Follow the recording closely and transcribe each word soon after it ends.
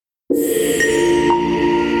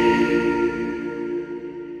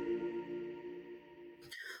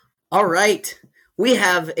All right. We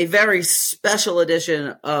have a very special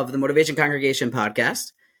edition of the Motivation Congregation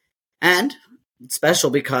podcast. And it's special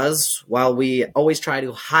because while we always try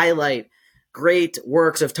to highlight great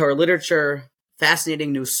works of Torah literature,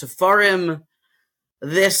 fascinating new Sefarim,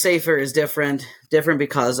 this Sefer is different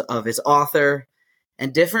because of its author,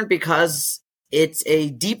 and different because it's a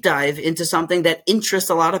deep dive into something that interests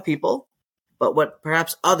a lot of people, but what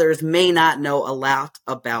perhaps others may not know a lot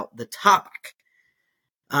about the topic.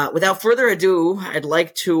 Without further ado, I'd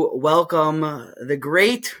like to welcome the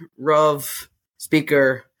great Rav,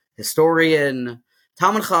 speaker, historian,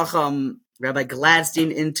 Talmud Chacham, Rabbi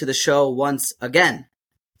Glatstein into the show once again.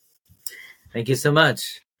 Thank you so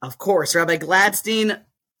much. Of course, Rabbi Glatstein,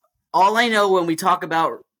 all I know when we talk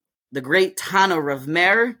about the great Tana Rav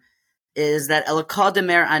Meir is that Elokah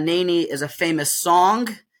Demer Aneni is a famous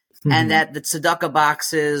song, and that the tzedakah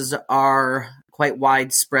boxes are quite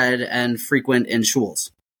widespread and frequent in shuls.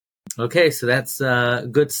 Okay, so that's a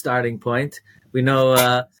good starting point. We know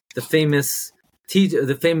the famous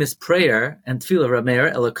prayer and tefillah Rav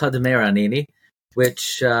Meir, Elokah Demer Aneni,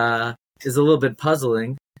 which is a little bit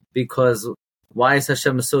puzzling because why is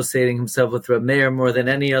Hashem associating himself with Rav Meir more than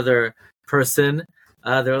any other person?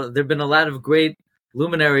 There have been a lot of great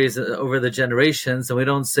luminaries over the generations, and we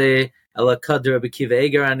don't say Elokah de Rabbi Kiva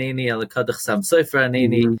Eger Aneni, Elokah de Chasam Sofer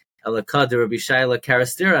Aneni, Elokah de Rabbi Shaila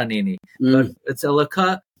Karastir Aneni, but it's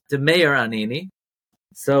Elokah de Meir Aneni.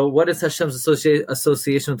 So what is Hashem's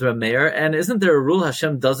association with Rav Meir? And isn't there a rule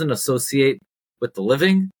Hashem doesn't associate with the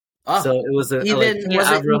living? Oh, so it was even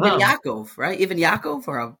Yaakov, right? Even Yaakov,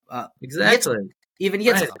 or exactly, even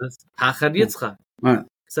Yitzchak. Hachad Yitzchak. Right.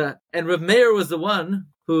 So, and Rav Meir was the one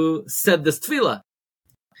who said this tefillah.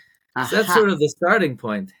 So that's sort of the starting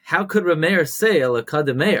point. How could Rav Meir say Elokah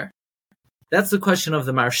de Meir? That's the question of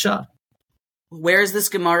the Marsha. Where is this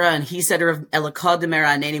Gemara? And he said Elokah Demer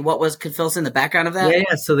Aneni. What could fill us in the background of that?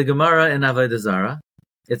 Yeah. So the Gemara in Avodah Zarah,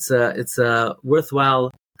 it's a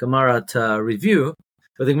worthwhile Gemara to review.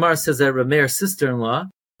 But the Gemara says that Rav Meir's sister-in-law,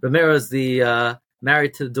 Rav Meir was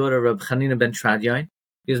married to the daughter of Chanina ben Tradion.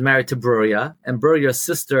 He was married to Bruria, and Bruria's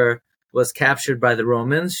sister was captured by the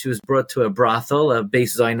Romans. She was brought to a brothel, a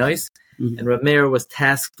Beis Zoinos, and Rav Meir was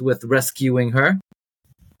tasked with rescuing her.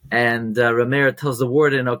 And Rav Meir tells the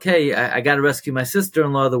warden, okay, I got to rescue my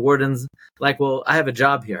sister-in-law. The warden's like, well, I have a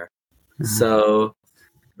job here. So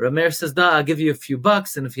Rav Meir says, no, I'll give you a few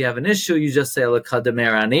bucks, and if you have an issue, you just say Elokah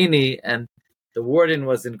Demer Aneni. And the warden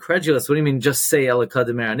was incredulous. What do you mean just say Elokah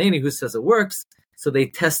Demer Aneni? Who says it works? So they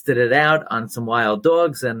tested it out on some wild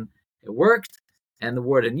dogs, and it worked. And the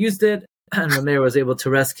warden used it, and Rav Meir was able to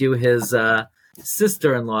rescue his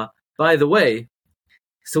sister-in-law. By the way,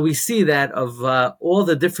 so we see that of all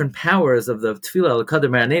the different powers of the tefillah Elokah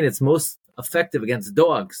Demer Aneni, it's most effective against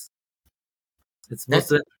dogs. It's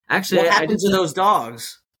most actually. What happened to those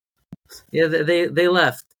dogs? Yeah, they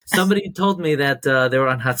left. Somebody told me that they were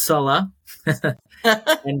on Hatzalah,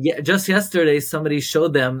 and just yesterday somebody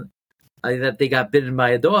showed them that they got bitten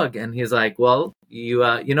by a dog, and he's like, "Well, you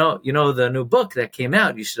know the new book that came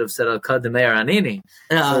out. You should have said Elokah Demer Aneni."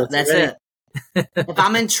 So that's it. If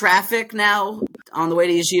I'm in traffic now on the way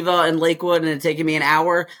to Yeshiva in Lakewood and it's taking me an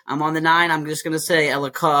hour, I'm on the 9. I'm just going to say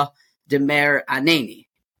Elokah Demer Aneni.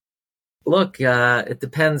 Look, it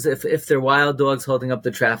depends if they're wild dogs holding up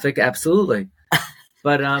the traffic. Absolutely,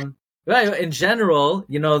 but right in general,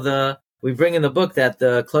 we bring in the book that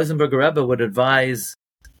the Kloisenberger Rebbe would advise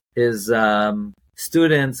his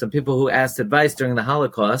students and people who asked advice during the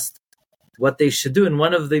Holocaust what they should do. And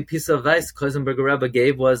one of the pieces of advice Kloisenberger Rebbe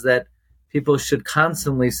gave was that people should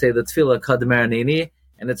constantly say the tefillah Elokah Demer Aneni,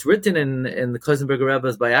 and it's written in the Kloisenberger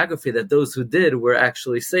Rebbe's biography that those who did were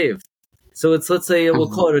actually saved. So let's say we'll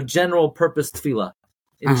call it a general purpose tefillah.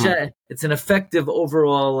 It's an effective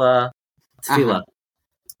overall tefillah.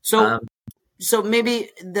 So maybe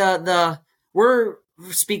we're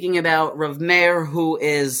speaking about Rav Meir, who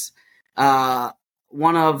is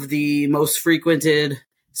one of the most frequented,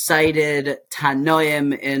 cited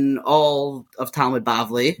Tanoim in all of Talmud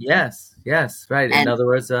Bavli. Yes, right. In other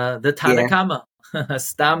words, the Tanakama,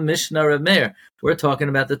 Stam Mishnah Rav Meir. We're talking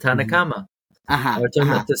about the Tanakama. We're talking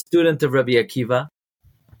about the student of Rabbi Akiva.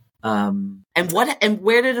 And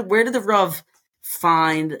where did the Rav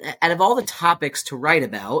find, out of all the topics to write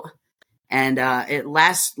about, and it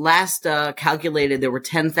last calculated there were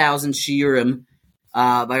 10,000 shiurim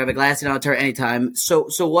by Rabbi Glatstein on Torah Anytime. So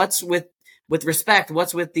what's with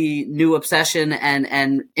the new obsession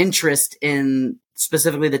and interest in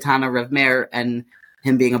specifically the Tana Rav Meir and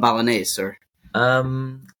him being a Baal Haness? Or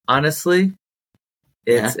honestly,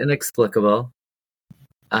 It's inexplicable.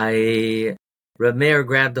 Meir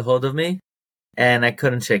grabbed a hold of me, and I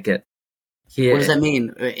couldn't shake it. What does that mean?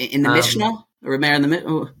 In the Mishnah? Meir in the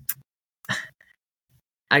Mishnah?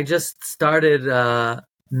 I just started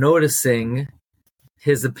noticing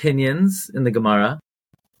his opinions in the Gemara.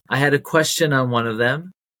 I had a question on one of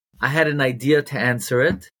them. I had an idea to answer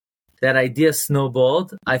it. That idea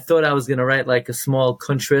snowballed. I thought I was going to write like a small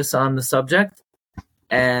kuntris on the subject,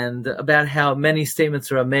 and about how many statements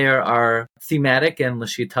of Meir are thematic and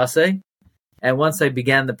l'shitase. And once I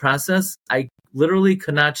began the process, I literally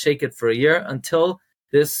could not shake it for a year until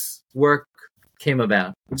this work came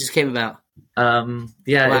about. It just came about. Wow.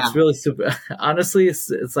 It's really super. Honestly,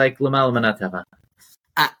 it's like l'mal manatava.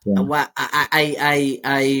 I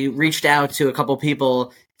reached out to a couple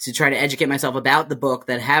people to try to educate myself about the book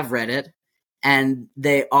that have read it, and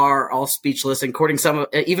they are all speechless. And according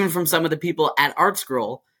even from some of the people at Art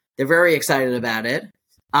Scroll, they're very excited about it.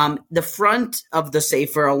 The front of the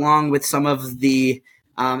Sefer, along with some of the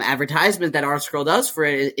advertisement that Art Scroll does for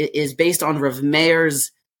it, is based on Rav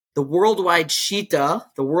Meir's the worldwide shita,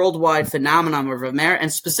 the worldwide phenomenon of Rav Meir,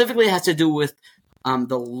 and specifically has to do with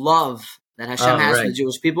the love that Hashem has for the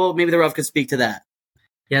Jewish people. Maybe the Rav could speak to that.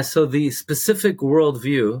 Yeah, so the specific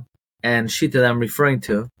worldview and shita that I'm referring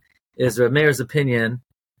to is Rav Meir's opinion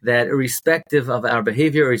that irrespective of our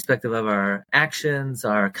behavior, irrespective of our actions,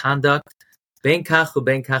 our conduct, ben kach u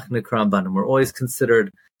ben kach nikram banim, we're always considered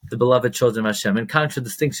the beloved children of Hashem, in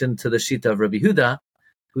contradistinction to the shita of Rabbi Huda,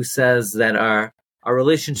 who says that our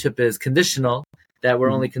relationship is conditional, that we're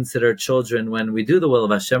only considered children when we do the will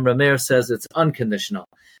of Hashem. Rav Meir says it's unconditional,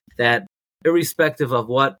 that irrespective of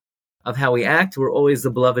how we act, we're always the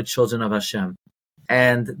beloved children of Hashem.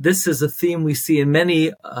 And this is a theme we see in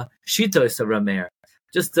many shitos of Rav Meir.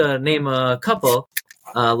 Just to name a couple,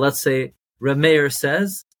 let's say Rav Meir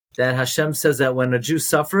says that Hashem says that when a Jew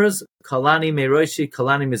suffers, kalani meiroshi,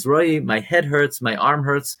 kalani mizroi, my head hurts, my arm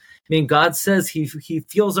hurts. I mean, God says he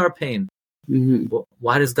feels our pain. Mm-hmm. Well,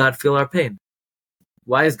 why does God feel our pain?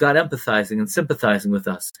 Why is God empathizing and sympathizing with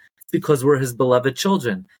us? Because we're his beloved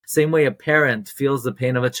children. Same way a parent feels the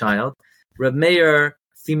pain of a child. Rav Meir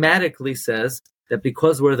thematically says that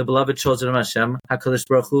because we're the beloved children of Hashem, HaKadosh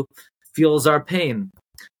Baruch Hu feels our pain.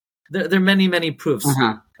 There are many, many proofs.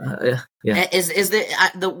 Yeah. Is there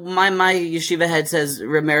my yeshiva head says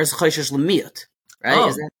Rav Meir is choishes l'miyut, right?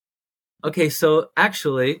 Oh. Okay, so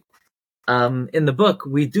actually, in the book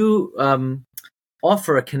we do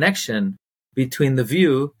offer a connection between the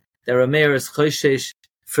view that Rav Meir is choishes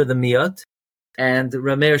for the miyut, and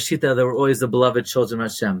Rav Meir shita that we're always the beloved children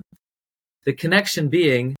of Hashem. The connection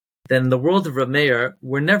being that in the world of Rav Meir,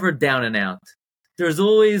 we're never down and out. There's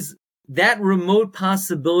always that remote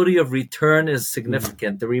possibility of return is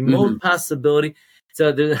significant. The remote possibility.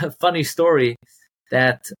 So there's a funny story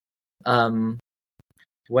that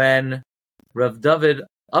when Rav David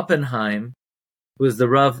Oppenheim, who was the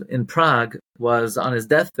Rav in Prague, was on his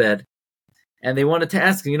deathbed, and they wanted to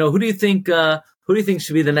ask him, who do you think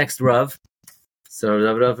should be the next Rav? So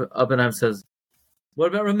Rav Oppenheim says, what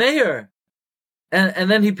about Rav Meir?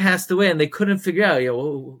 And then he passed away, and they couldn't figure out,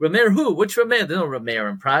 Rav Meir who? Which Rav Meir? There's no Rav Meir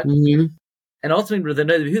in Prague. Mm-hmm. And ultimately, the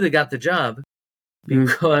Noda B'Yehuda got the job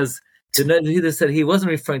because the Noda B'Yehuda said he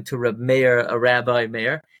wasn't referring to Rav Meir, a Rabbi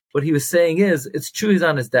Meir. What he was saying is, it's true he's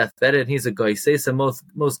on his deathbed, and he's a goysei, so most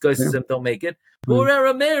goysesim don't make it. But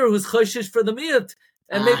Rav Meir, who's choshish for the miyut,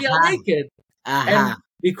 and maybe I'll make it. And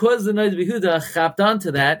because the Noda B'Yehuda chapped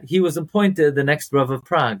onto that, he was appointed the next Rav of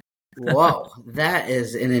Prague. Whoa, that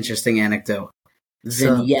is an interesting anecdote.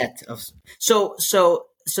 Vignette of so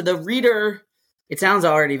the reader. It sounds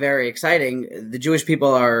already very exciting. The Jewish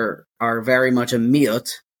people are very much a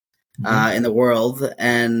miyut in the world,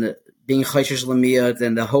 and being choshesh l'miyut,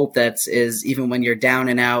 and the hope that is even when you're down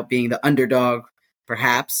and out, being the underdog,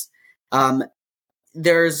 perhaps.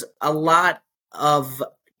 There's a lot of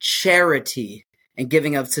charity and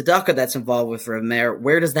giving of tzedakah that's involved with Rav Meir.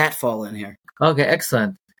 Where does that fall in here? Okay,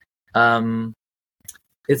 excellent.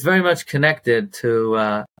 It's very much connected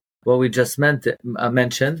to what we just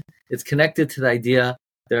mentioned. It's connected to the idea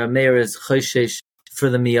that Rav Meir is choshesh for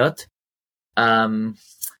the miyut. In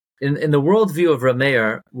the worldview of Rav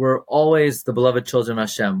Meir, we're always the beloved children of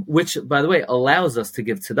Hashem, which, by the way, allows us to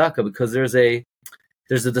give tzedakah, because there's a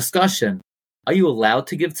discussion. Are you allowed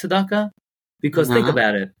to give tzedakah? Because think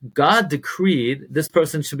about it. God decreed this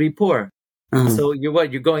person should be poor. So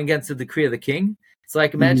you're going against the decree of the king? It's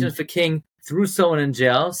like, imagine if the king threw someone in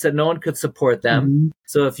jail, said no one could support them.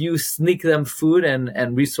 So if you sneak them food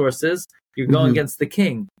and resources, you're going against the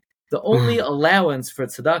king. the only allowance for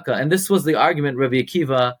tzedakah, and this was the argument Rabbi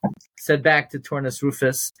Akiva said back to Tornus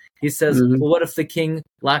Rufus. He says, well, what if the king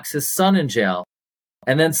locks his son in jail,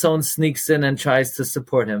 and then someone sneaks in and tries to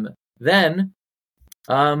support him? Then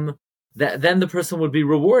the person would be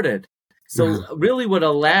rewarded. So really what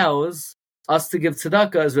allows us to give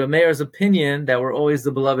tzedakah is Rabbi Meir's opinion that we're always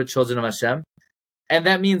the beloved children of Hashem. And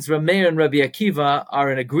that means Rabbi Meir and Rabbi Akiva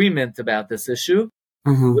are in agreement about this issue,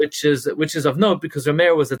 which is of note because Rabbi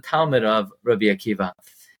Meir was a Talmud of Rabbi Akiva.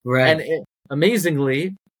 Right. And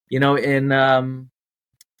amazingly, in Perkei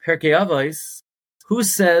Avos, who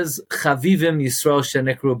says Chavivim Yisrael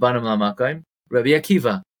shenikru banim lamakayim? Rabbi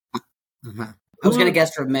Akiva. I was going to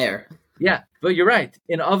guess Rabbi Meir. Yeah, but you're right.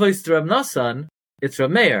 In Avos to Rab Nasan, it's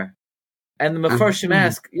Rabbi Meir. And the Mefarshim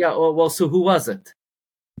ask, so who was it?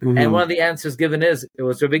 And one of the answers given is, it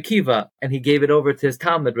was Rabbi Akiva, and he gave it over to his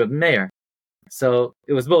Talmud, Rabbi Meir. So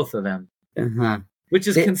it was both of them. Which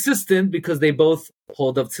is consistent because they both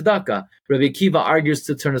hold of tzedakah. Rabbi Akiva argues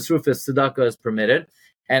to Turnus Rufus, tzedakah is permitted.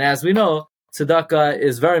 And as we know, tzedakah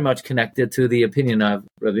is very much connected to the opinion of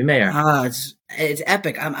Rabbi Meir. It's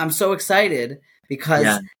epic. I'm so excited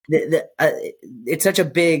because it's such a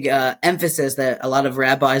big emphasis that a lot of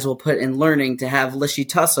rabbis will put in learning to have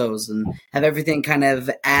lishitasos and have everything kind of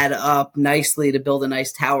add up nicely to build a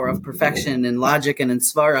nice tower of perfection in logic and in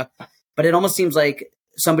svara. But it almost seems like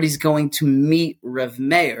somebody's going to meet Rav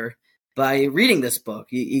Meir by reading this book.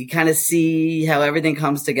 You kind of see how everything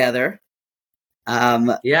comes together.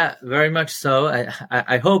 Very much so.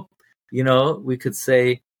 I hope, we could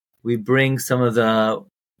say we bring some of the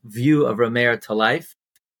view of Rav Meir to life.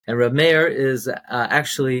 And Rav Meir is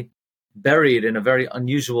actually buried in a very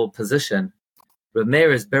unusual position. Rav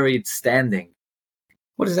Meir is buried standing.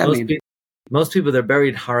 What does that mean? Most people, they're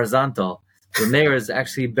buried horizontal. Rav Meir is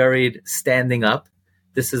actually buried standing up.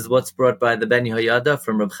 This is what's brought by the Ben Yehoyada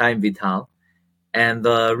from Reb Chaim Vital. And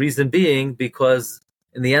the reason being, because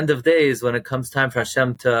in the end of days, when it comes time for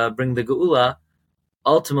Hashem to bring the Geula,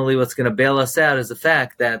 ultimately what's going to bail us out is the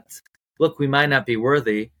fact that, look, we might not be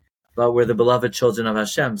worthy, but we're the beloved children of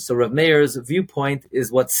Hashem. So Rav Meir's viewpoint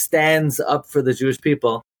is what stands up for the Jewish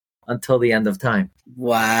people until the end of time.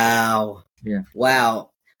 Wow. Yeah. Wow.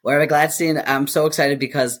 Well, Rabbi Glatstein, I'm so excited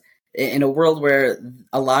because in a world where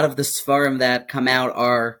a lot of the Sfarim that come out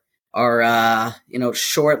are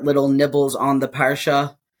short little nibbles on the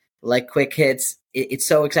Parsha, like quick hits, it's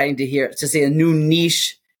so exciting to see a new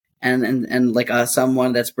niche and like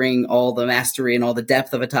someone that's bringing all the mastery and all the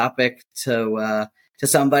depth of a topic to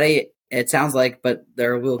somebody. It sounds like, but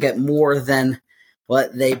there will get more than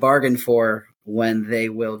what they bargained for when they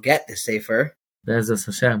will get the Sefer. There's a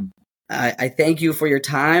Hashem. I thank you for your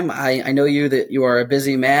time. I know that you are a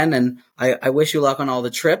busy man, and I wish you luck on all the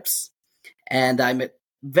trips. And I'm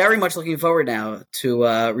very much looking forward now to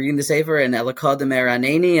reading the Sefer and Elokad Meir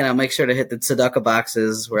Aneni, and I'll make sure to hit the tzedakah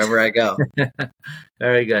boxes wherever I go.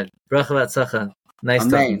 Very good. Bracha v'atzlacha. Nice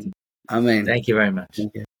talking to you. Amen. Thank you very much.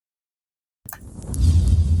 Thank you.